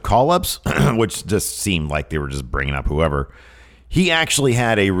batch of call-ups, which just seemed like they were just bringing up whoever, he actually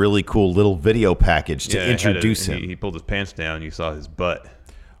had a really cool little video package to introduce him. He pulled his pants down, and you saw his butt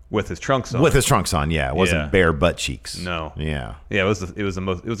with his trunks on. With his trunks on, yeah. It wasn't bare butt cheeks. No. Yeah. Yeah, it was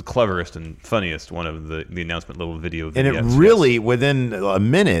the cleverest and funniest one of the announcement little video. And it really, within a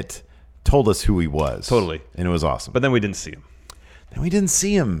minute, told us who he was. Totally. And it was awesome. But then we didn't see him. And we didn't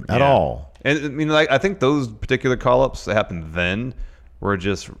see him at all. And I mean, I think those particular call-ups that happened then were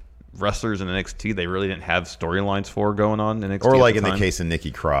just wrestlers in NXT they really didn't have storylines for going on in NXT. Or like in the case of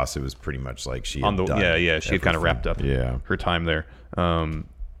Nikki Cross, it was pretty much like she had she had kind of wrapped up her time there.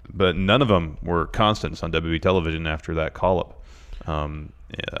 But none of them were constants on WWE television after that call-up.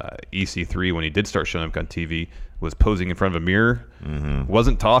 EC3, when he did start showing up on TV, was posing in front of a mirror,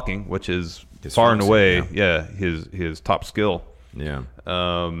 wasn't talking, which is far and away his top skill. Yeah.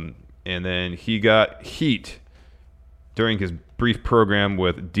 And then he got heat during his brief program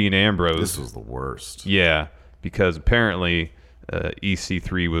with Dean Ambrose. This was the worst. Yeah, because apparently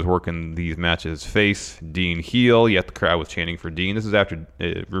EC3 was working these matches face, Dean heel, yet the crowd was chanting for Dean. This is after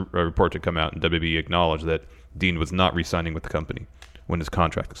a report had come out and WWE acknowledged that Dean was not re-signing with the company when his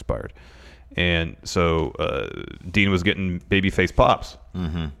contract expired. And so Dean was getting babyface pops.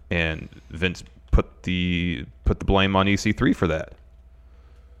 And Vince put the blame on EC3 for that.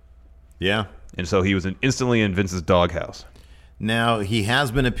 Yeah. And so he was instantly in Vince's doghouse. Now, he has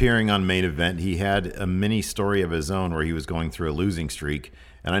been appearing on Main Event. He had a mini story of his own where he was going through a losing streak.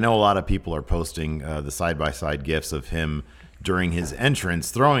 And I know a lot of people are posting the side-by-side gifs of him during his entrance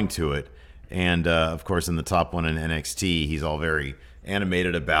throwing to it. And, of course, in the top one in NXT, he's all very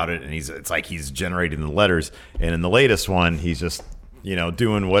animated about it. And it's like he's generating the letters. And in the latest one, he's just,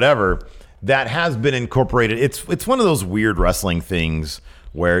 doing whatever. That has been incorporated. It's one of those weird wrestling things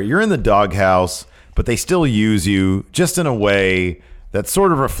where you're in the doghouse, but they still use you just in a way that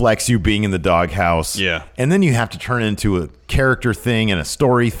sort of reflects you being in the doghouse. Yeah. And then you have to turn into a character thing and a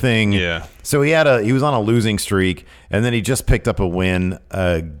story thing. Yeah. So he was on a losing streak, and then he just picked up a win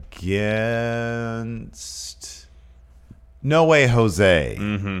against No Way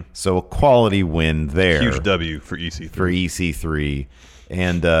Jose. So a quality win there. Huge W for EC3. For EC3.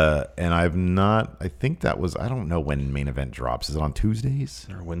 And I've not. I think that was. I don't know when Main Event drops. Is it on Tuesdays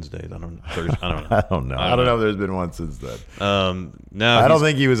or Wednesdays? I don't know. Thursday, I don't know. I don't know. I don't know if there's been one since then. Now I don't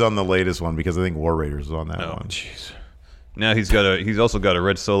think he was on the latest one because I think War Raiders was on that one. Jeez. Now he's also got a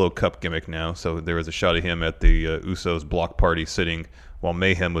Red Solo Cup gimmick now. So there was a shot of him at the Usos block party sitting while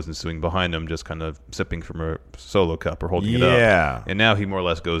Mayhem was ensuing behind him, just kind of sipping from a Solo Cup or holding it up. Yeah. And now he more or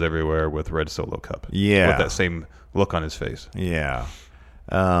less goes everywhere with Red Solo Cup. Yeah. With that same look on his face. Yeah.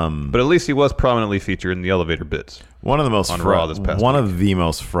 But at least he was prominently featured in the elevator bits. One of the most Raw this past one week. of the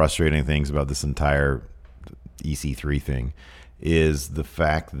most frustrating things about this entire EC3 thing is the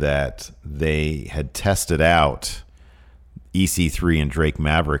fact that they had tested out EC3 and Drake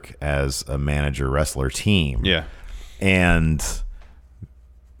Maverick as a manager wrestler team. Yeah. And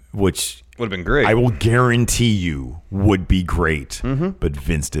which would have been great. I will guarantee you would be great. But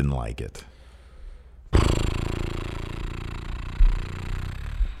Vince didn't like it.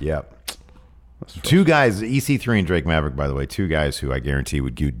 Yep. Two guys, EC3 and Drake Maverick, by the way, two guys who I guarantee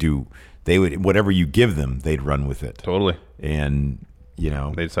would they would, whatever you give them, they'd run with it. Totally. And,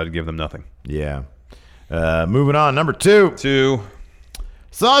 they decided to give them nothing. Yeah. Moving on, number 2.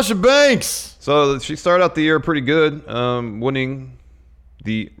 Sasha Banks. So she started out the year pretty good, winning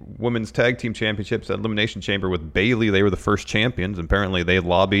the Women's Tag Team Championships at Elimination Chamber with Bayley. They were the first champions. Apparently, they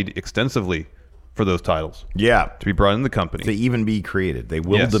lobbied extensively for those titles. Yeah. To be brought in the company. To even be created. They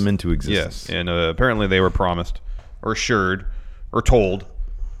willed them into existence. Yes. And apparently they were promised or assured or told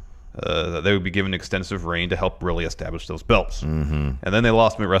that they would be given extensive reign to help really establish those belts. And then they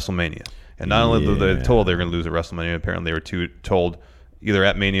lost them at WrestleMania. And not only were they told they were going to lose at WrestleMania, apparently they were told either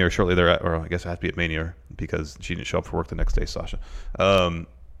at Mania or shortly thereafter, or I guess it had to be at Mania because she didn't show up for work the next day, Sasha,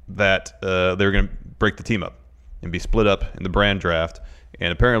 that they were going to break the team up and be split up in the brand draft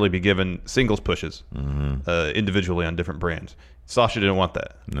and apparently be given singles pushes individually on different brands. Sasha didn't want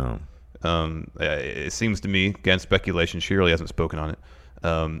that. No. It seems to me, again, speculation, she really hasn't spoken on it,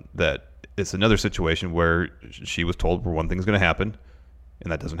 that it's another situation where she was told where one thing's going to happen,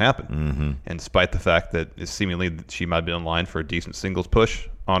 and that doesn't happen. And despite the fact that seemingly she might have been in line for a decent singles push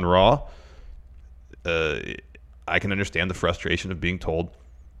on Raw, I can understand the frustration of being told,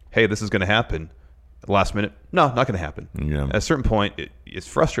 hey, this is going to happen. Last minute, no, not going to happen. Yeah. At a certain point, it's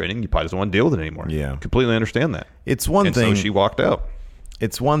frustrating. You probably don't want to deal with it anymore. Yeah. Completely understand that. It's one thing. So she walked out.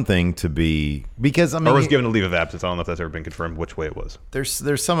 It's one thing to be, because I mean, or was given a leave of absence. I don't know if that's ever been confirmed which way it was.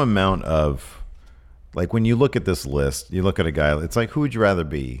 There's some amount of, like, when you look at this list, you look at a guy, it's like, who would you rather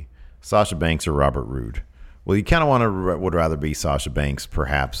be, Sasha Banks or Robert Roode? Well, you kind of would rather be Sasha Banks,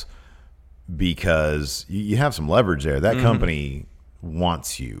 perhaps, because you have some leverage there. That company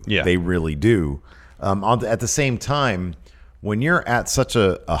wants you. Yeah. They really do. At the same time, when you're at such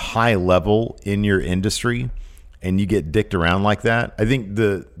a high level in your industry and you get dicked around like that, I think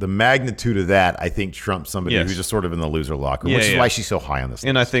the magnitude of that, I think, trumps somebody who's just sort of in the loser locker, which is why she's so high on this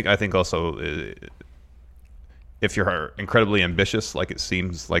and list. I think also, if you're incredibly ambitious, like it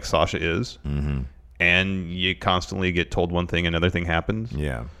seems like Sasha is, and you constantly get told one thing, another thing happens.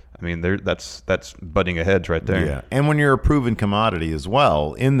 Yeah. I mean, that's butting aheads right there. Yeah, and when you're a proven commodity as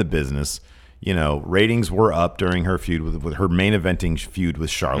well in the business, you know, ratings were up during her feud with her main eventing feud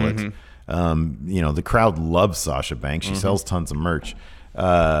with Charlotte. You know, the crowd loves Sasha Banks. She sells tons of merch.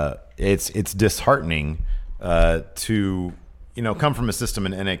 It's disheartening to, you know, come from a system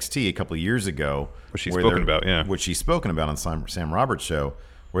in NXT a couple of years ago, which she's spoken about on Sam Roberts' show,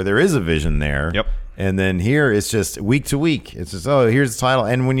 where there is a vision there. Yep. And then here it's just week to week. It's just, oh, here's the title.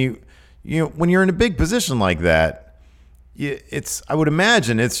 And when when you're in a big position like that, I would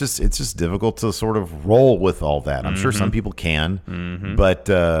imagine it's just difficult to sort of roll with all that. I'm sure some people can,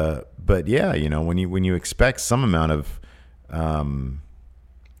 but yeah, you know, when you expect some amount of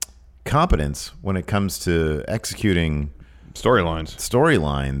competence when it comes to executing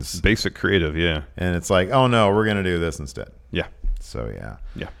storylines, basic creative, and it's like, oh no, we're gonna do this instead. So yeah.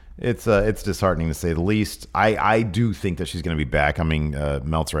 It's disheartening to say the least. I do think that she's going to be back. I mean,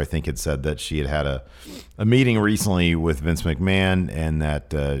 Meltzer, I think, had said that she had a meeting recently with Vince McMahon, and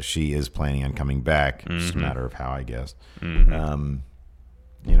that she is planning on coming back. It's just a matter of how, I guess. You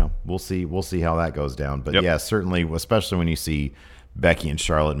know, we'll see how that goes down. But yeah, certainly, especially when you see Becky and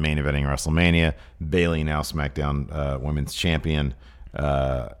Charlotte main eventing WrestleMania, Bayley now SmackDown Women's Champion.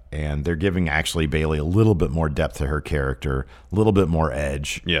 And they're giving actually Bayley a little bit more depth to her character, a little bit more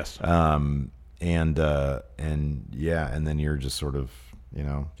edge. Yes. And then you're just sort of, you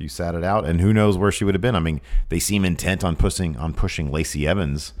know, you sat it out, and who knows where she would have been. I mean, they seem intent on pushing Lacey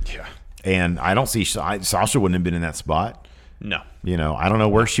Evans. Yeah. And I don't see Sasha wouldn't have been in that spot. No. You know, I don't know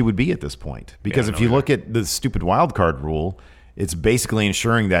where she would be at this point, because if you look at the stupid wild card rule, it's basically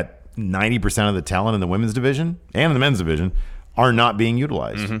ensuring that 90% of the talent in the women's division and in the men's division are not being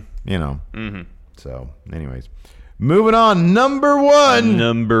utilized, you know. So, anyways, moving on. Number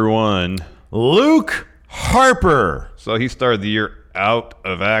one, Luke Harper. So he started the year out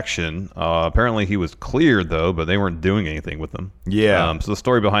of action. Apparently he was cleared, though, but they weren't doing anything with him. Yeah. So the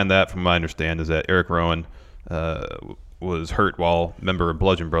story behind that, from what I understand, is that Eric Rowan was hurt while a member of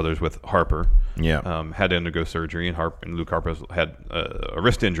Bludgeon Brothers with Harper. Yeah. Had to undergo surgery, and Luke Harper had a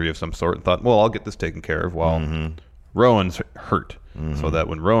wrist injury of some sort, and thought, well, I'll get this taken care of while Rowan's hurt, so that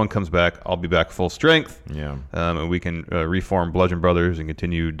when Rowan comes back, I'll be back full strength. Yeah. And we can reform Bludgeon Brothers and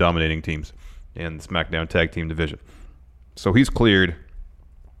continue dominating teams in the SmackDown Tag Team division. So he's cleared.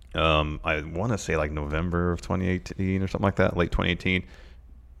 I want to say like November of 2018 or something like that, late 2018.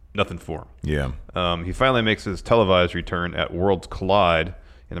 Nothing for him. Yeah. He finally makes his televised return at Worlds Collide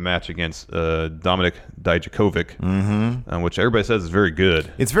in a match against Dominik Dijakovic, which everybody says is very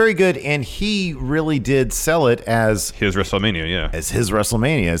good. It's very good, and he really did sell it as his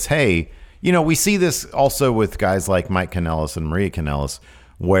WrestleMania, as, hey, you know, we see this also with guys like Mike Kanellis and Maria Kanellis,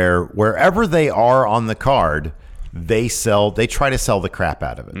 where wherever they are on the card, they try to sell the crap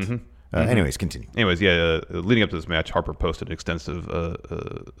out of it. Anyways, continue. Leading up to this match, Harper posted an extensive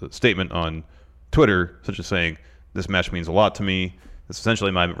statement on Twitter, such as saying, "This match means a lot to me. It's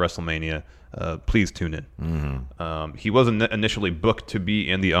essentially my WrestleMania. Please tune in." He wasn't initially booked to be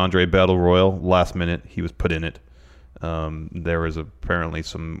in the Andre Battle Royal. Last minute, he was put in it. There was apparently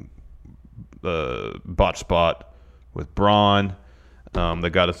some botch spot with Braun that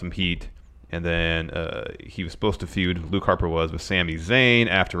got us some heat. And then he was supposed to feud, Luke Harper was, with Sami Zayn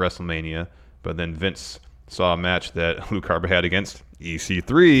after WrestleMania. But then Vince saw a match that Luke Harper had against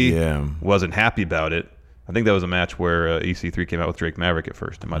EC3. Yeah. Wasn't happy about it. I think that was a match where EC3 came out with Drake Maverick at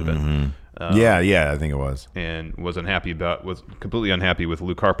first. It might have been. Yeah, I think it was. And was completely unhappy with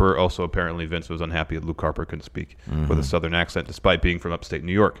Luke Harper. Also, apparently, Vince was unhappy that Luke Harper couldn't speak with a Southern accent, despite being from upstate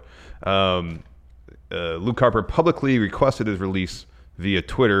New York. Luke Harper publicly requested his release via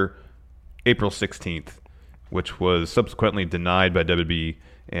Twitter April 16th, which was subsequently denied by WWE.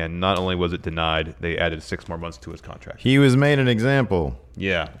 And not only was it denied, they added 6 more months to his contract. He was made an example.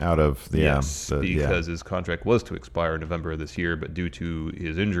 Yeah. Out of because his contract was to expire in November of this year, but due to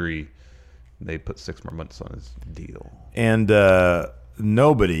his injury, they put 6 more months on his deal. And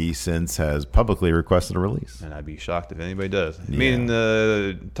nobody since has publicly requested a release. And I'd be shocked if anybody does. I mean,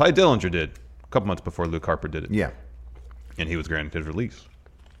 Ty Dillinger did a couple months before Luke Harper did it. Yeah. And he was granted his release.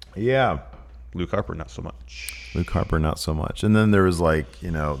 Yeah. Luke Harper, not so much. Luke Harper, not so much. And then there was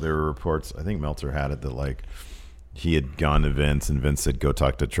there were reports, I think Meltzer had it, that he had gone to Vince and Vince said, go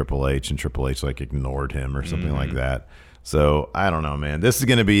talk to Triple H, and Triple H ignored him or something like that. So I don't know, man. That is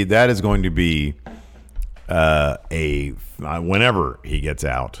going to be whenever he gets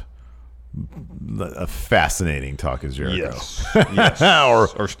out, a fascinating Talk is Jericho. Yes.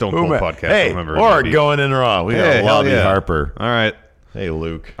 or Stone Cold podcast. Hey, or Going in Raw. We got Lobby Harper. All right. Hey,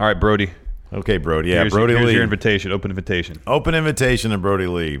 Luke. All right, Brody. Okay, Brody. Yeah, Brody here's Lee. Your invitation. Open invitation. Open invitation to Brody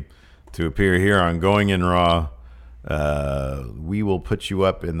Lee to appear here on Going in Raw. We will put you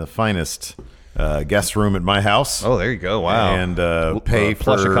up in the finest guest room at my house. Oh, there you go. Wow. And pay for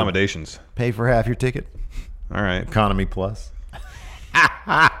plush accommodations. Pay for half your ticket. All right. Economy plus.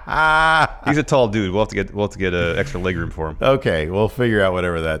 He's a tall dude. We'll have to get extra leg room for him. Okay, we'll figure out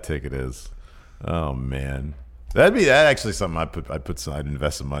whatever that ticket is. Oh man. That'd actually something I'd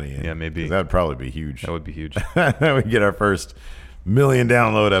invest some money in. Yeah, maybe. That'd probably be huge. That would be huge. We get our first 1 million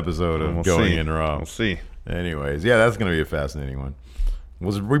download episode of Going in Raw. We'll see. Anyways, yeah, that's going to be a fascinating one.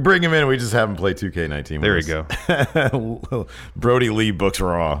 We bring him in, we just have him play 2K19. There you go. Brody Lee books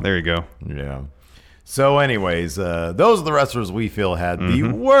Raw. There you go. Yeah. So anyways, those are the wrestlers we feel had the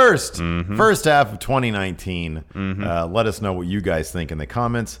worst first half of 2019. Let us know what you guys think in the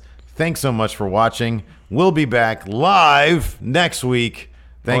comments. Thanks so much for watching. We'll be back live next week.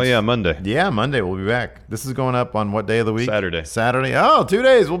 Thanks. Oh, yeah, Monday. Yeah, Monday we'll be back. This is going up on what day of the week? Saturday. Oh, 2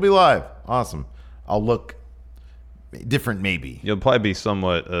 days. We'll be live. Awesome. I'll look different maybe. You'll probably be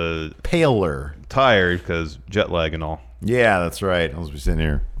somewhat paler. Tired because jet lag and all. Yeah, that's right. I'll just be sitting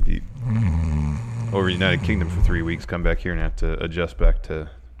here. Be over United Kingdom for 3 weeks, come back here and have to adjust back to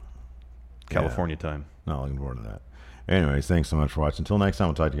California time. Not looking forward to that. Anyways, thanks so much for watching. Until next time,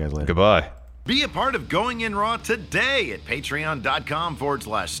 we'll talk to you guys later. Goodbye. Be a part of Going In Raw today at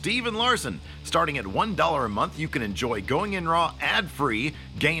patreon.com/Steven Larson. Starting at $1 a month, you can enjoy Going In Raw ad-free,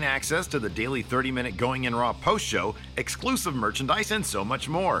 gain access to the daily 30-minute Going In Raw post show, exclusive merchandise, and so much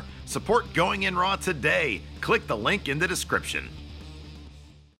more. Support Going In Raw today. Click the link in the description.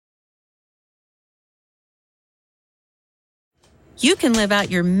 You can live out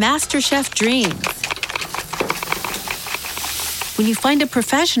your MasterChef dreams when you find a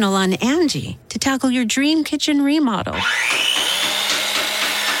professional on Angie to tackle your dream kitchen remodel.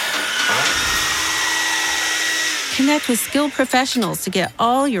 Connect with skilled professionals to get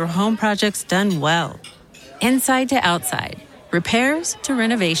all your home projects done well. Inside to outside, repairs to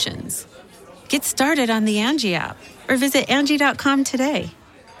renovations. Get started on the Angie app or visit Angie.com today.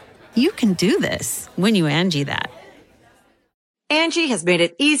 You can do this when you Angie that. Angie has made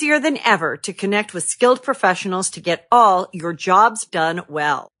it easier than ever to connect with skilled professionals to get all your jobs done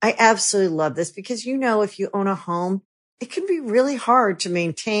well. I absolutely love this because, if you own a home, it can be really hard to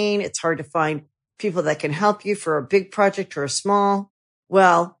maintain. It's hard to find people that can help you for a big project or a small.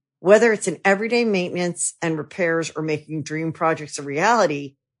 Well, whether it's in everyday maintenance and repairs or making dream projects a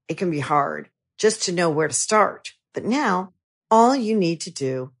reality, it can be hard just to know where to start. But now all you need to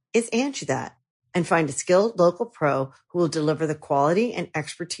do is Angie that and find a skilled local pro who will deliver the quality and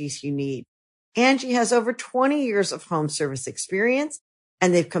expertise you need. Angie has over 20 years of home service experience,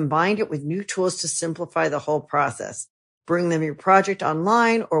 and they've combined it with new tools to simplify the whole process. Bring them your project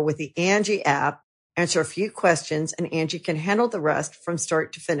online or with the Angie app, answer a few questions, and Angie can handle the rest from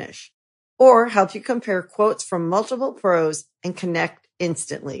start to finish. Or help you compare quotes from multiple pros and connect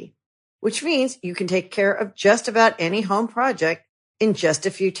instantly, which means you can take care of just about any home project in just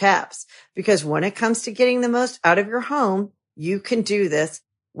a few taps. Because when it comes to getting the most out of your home, you can do this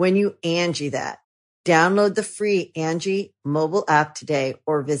when you Angie that. Download the free Angie mobile app today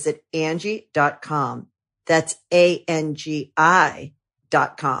or visit Angie.com. That's ANGI.com.